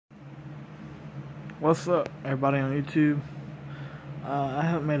What's up, everybody on YouTube? I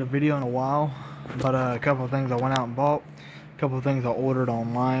haven't made a video in a while, but a couple of things I went out and bought, a couple of things I ordered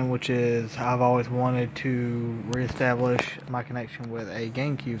online, which is I've always wanted to reestablish my connection with a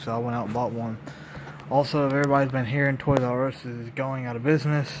GameCube, so I went out and bought one. Also, if everybody's been hearing, Toys R Us is going out of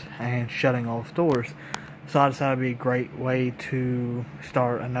business and shutting all stores, so I decided it'd be a great way to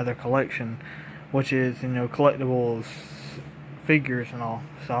start another collection, which is, collectibles, figures and all.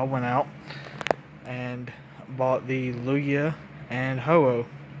 So I went out and bought the Lugia and Ho-Oh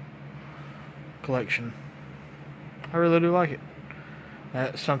collection. I really do like it.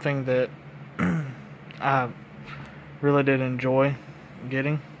 That's something that I really did enjoy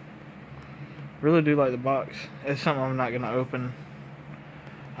getting. Really do like the box. It's something I'm not going to open.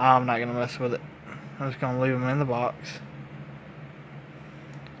 I'm not going to mess with it. I'm just going to leave them in the box.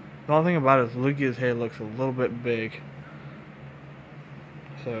 The only thing about it is Lugia's head looks a little bit big.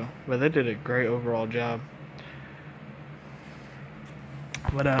 But they did a great overall job.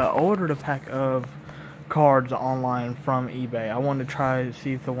 But I ordered a pack of cards online from eBay. I wanted to try to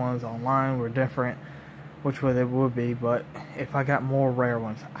see if the ones online were different, which way they would be, but if I got more rare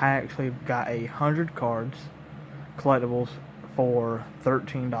ones. I actually got 100 cards, collectibles, for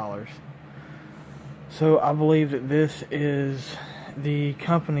 $13. So I believe that this is the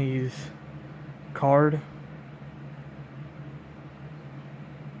company's card.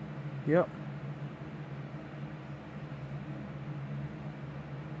 Yep.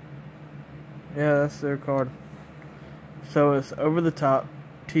 Yeah, that's their card. So it's over the top,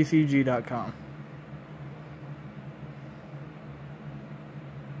 tcg.com.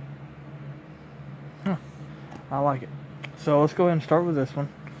 I like it. So let's go ahead and start with this one,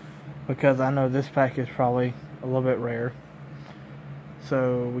 because I know this pack is probably a little bit rare.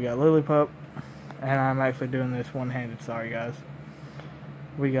 So we got Lillipup, and I'm actually doing this one-handed, sorry guys.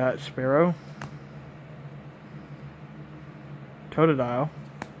 We got Sparrow, Totodile,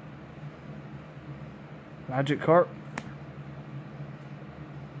 Magikarp,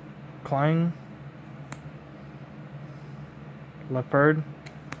 Clang, Leopard.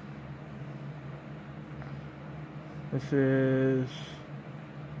 This is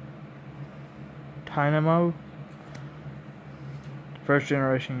Dynamo, first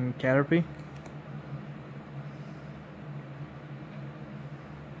generation Caterpie.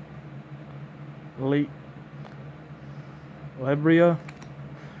 Elite Lebria,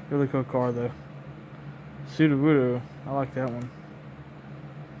 really cool card though. Sudowoodo, I like that one.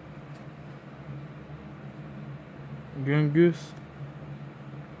 Goongoose,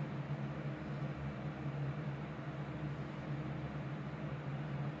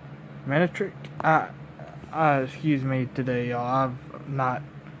 Manectric. Excuse me today, y'all. I've not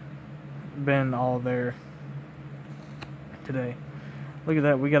been all there today. Look at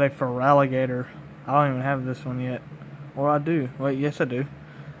that, we got a Feraligatr. I don't even have this one yet. Or I do. Wait, yes I do.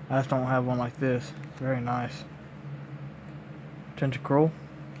 I just don't have one like this. Very nice. Tentacruel.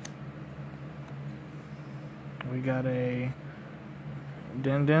 We got a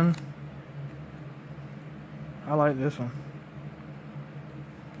Din. I like this one.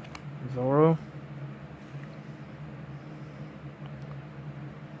 Zoro.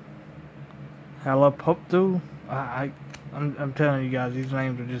 Halapopto. I'm telling you guys, these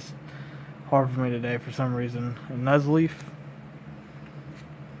names are just hard for me today for some reason. And Nuzleaf,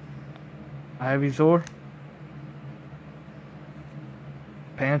 Ivysaur,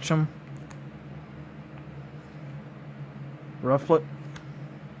 Pancham, Rufflet,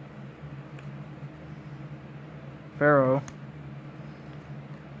 Pharaoh,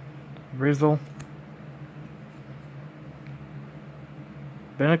 Brizzle,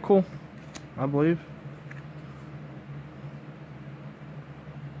 Binnacle, I believe.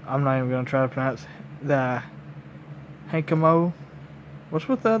 I'm not even going to try to pronounce the Hankamo. What's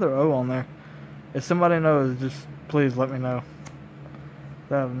with the other O on there? If somebody knows, just please let me know.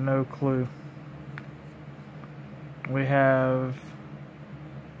 I have no clue. We have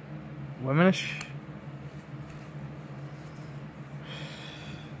Womanish.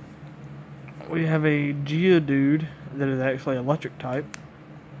 We have a Geodude that is actually electric type.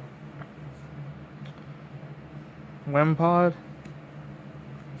 Wimpod.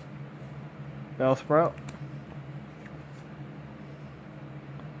 Bellsprout,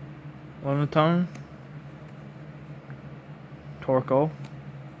 Lunatone, Torkoal,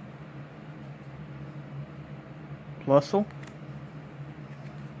 Plusle,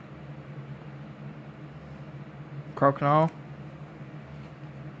 Croconaw,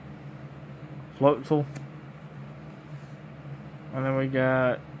 Floatzel, and then we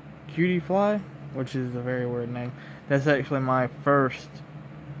got Cutiefly, which is a very weird name. That's actually my first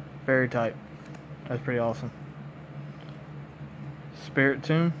fairy type. That's pretty awesome. Spirit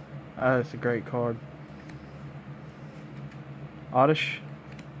Tune. That's a great card. Oddish.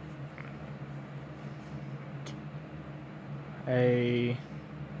 A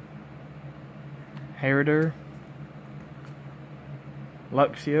Herder.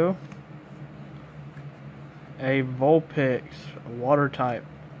 Luxio. A Vulpix, water type.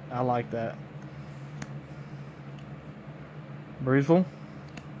 I like that. Breezel.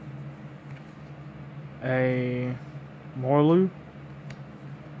 A Morlu.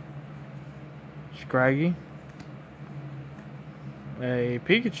 Scraggy. A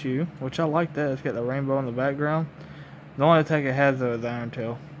Pikachu, which I like that. It's got the rainbow in the background. The only attack it has though is the Iron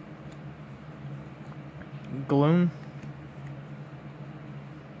Tail. Gloom.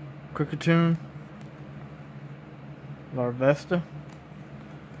 Kricketune. Larvesta.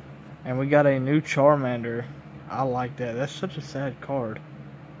 And we got a new Charmander. I like that. That's such a sad card.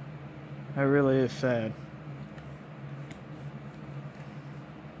 That really is sad.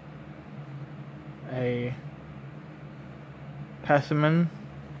 A Passaman.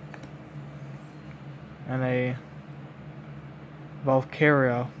 And a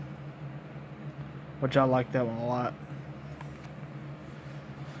Valkyria, which I like that one a lot.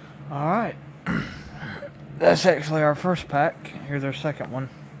 Alright. That's actually our first pack. Here's our second one.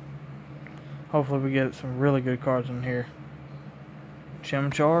 Hopefully we get some really good cards in here.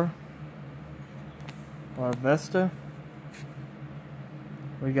 Chimchar. Larvesta.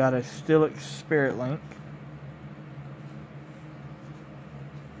 We got a Steelix Spirit Link.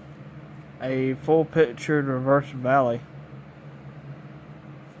 A full pictured Reverse Valley.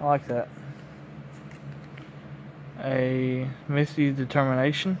 I like that. A Misty's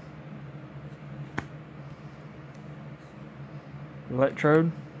Determination.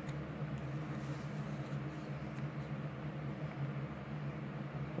 Electrode.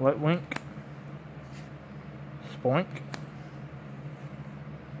 Litwink. Spoink.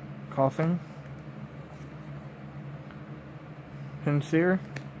 Coughing. Pinsir.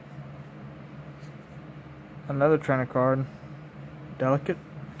 Another trainer card. Delicate.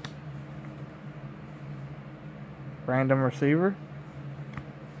 Random Receiver.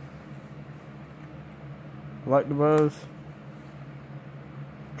 Collectables.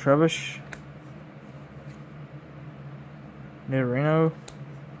 Trebush. Nidorino.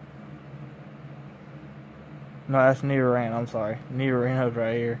 No, that's Nidoran, I'm sorry. Nidorino's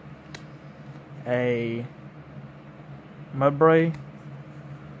right here. A Mudbray.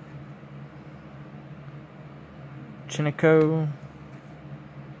 Chinico.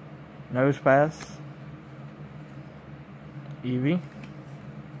 Nosepass. Eevee.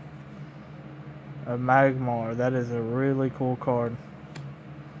 A Magmar. That is a really cool card.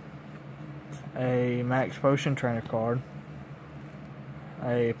 A Max Potion Trainer card.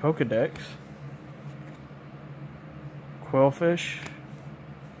 A Pokedex. Quillfish.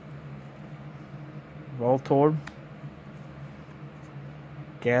 Voltorb.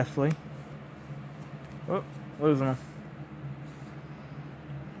 Ghastly. Oh, losing them.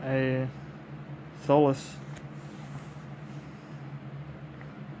 A Solus.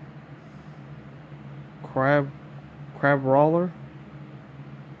 Crabrawler.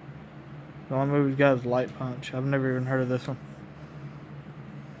 The only move he's got is Light Punch. I've never even heard of this one.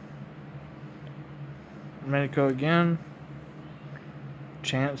 Medico again.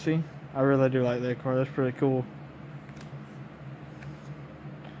 Chansey. I really do like that card. That's pretty cool.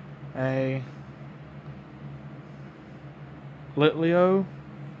 A Litleo.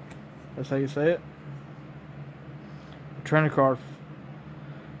 That's how you say it. Trainer card.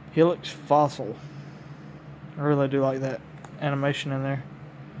 Helix Fossil. I really do like that animation in there.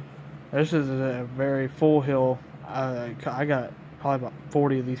 This is a very full hill. I got probably about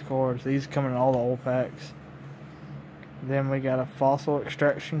 40 of these cards. These come in all the old packs. Then we got a Fossil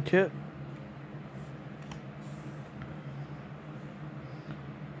Extraction Kit.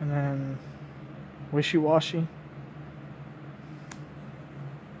 And then Wishy Washy.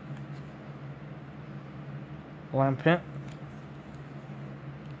 Lampent.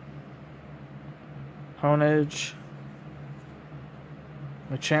 Honedge.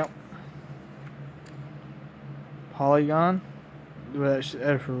 Machamp. Polygon. That's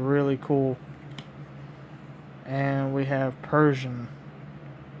really cool. And we have Persian.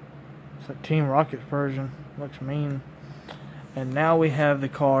 It's like Team Rocket's Persian. Looks mean. And now we have the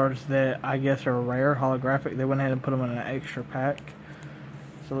cards that I guess are rare, holographic. They went ahead and put them in an extra pack.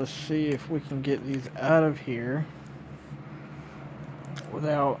 So let's see if we can get these out of here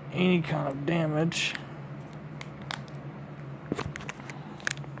without any kind of damage.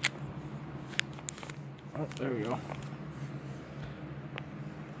 Oh, there we go.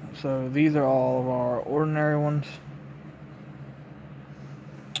 Let's So these are all of our ordinary ones.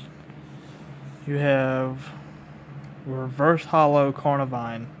 You have reverse hollow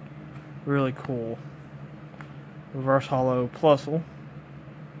Carnivine, really cool. Reverse hollow Plusle,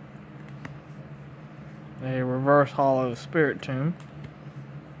 a reverse hollow Spiritomb,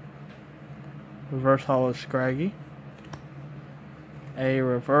 reverse hollow Scraggy, a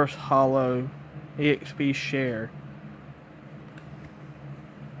reverse hollow EXP Share,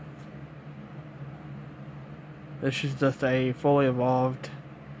 this is just a fully evolved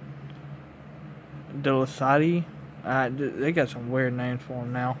Delicati. They got some weird names for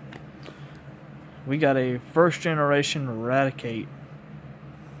them now. We got a first generation Eradicate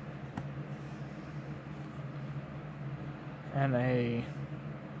and a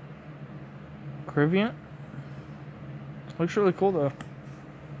Criviant. Looks really cool though.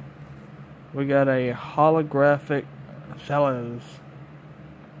 We got a holographic Salas.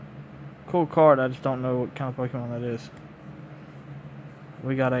 Cool card, I just don't know what kind of Pokemon that is.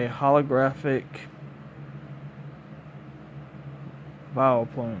 We got a holographic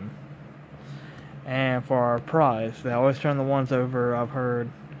Vileplume. And for our prize, they always turn the ones over, I've heard.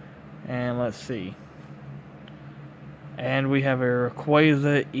 And let's see. And we have a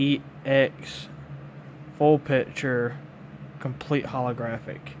Rayquaza EX full picture complete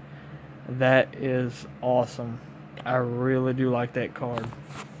holographic. That is awesome. I really do like that card.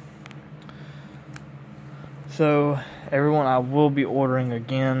 So everyone, I will be ordering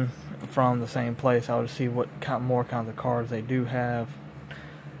again from the same place. I'll just see what more kinds of cards they do have.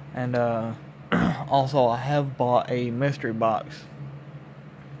 And also I have bought a mystery box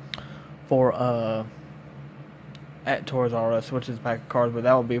for at Toys R Us, which is a pack of cards, but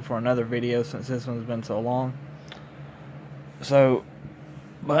that will be for another video since this one's been so long. So,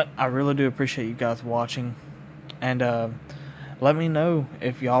 but I really do appreciate you guys watching, and let me know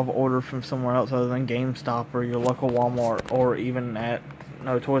if y'all have ordered from somewhere else other than GameStop or your local Walmart, or even at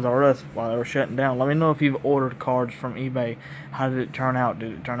Toys R Us while they were shutting down. Let me know if you've ordered cards from eBay. How did it turn out?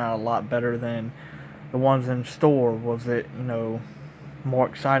 Did it turn out a lot better than the ones in store? Was it, more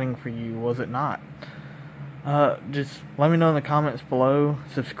exciting for you? Was it not? Just let me know in the comments below.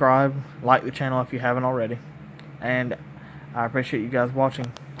 Subscribe, like the channel if you haven't already. And I appreciate you guys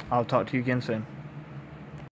watching. I'll talk to you again soon.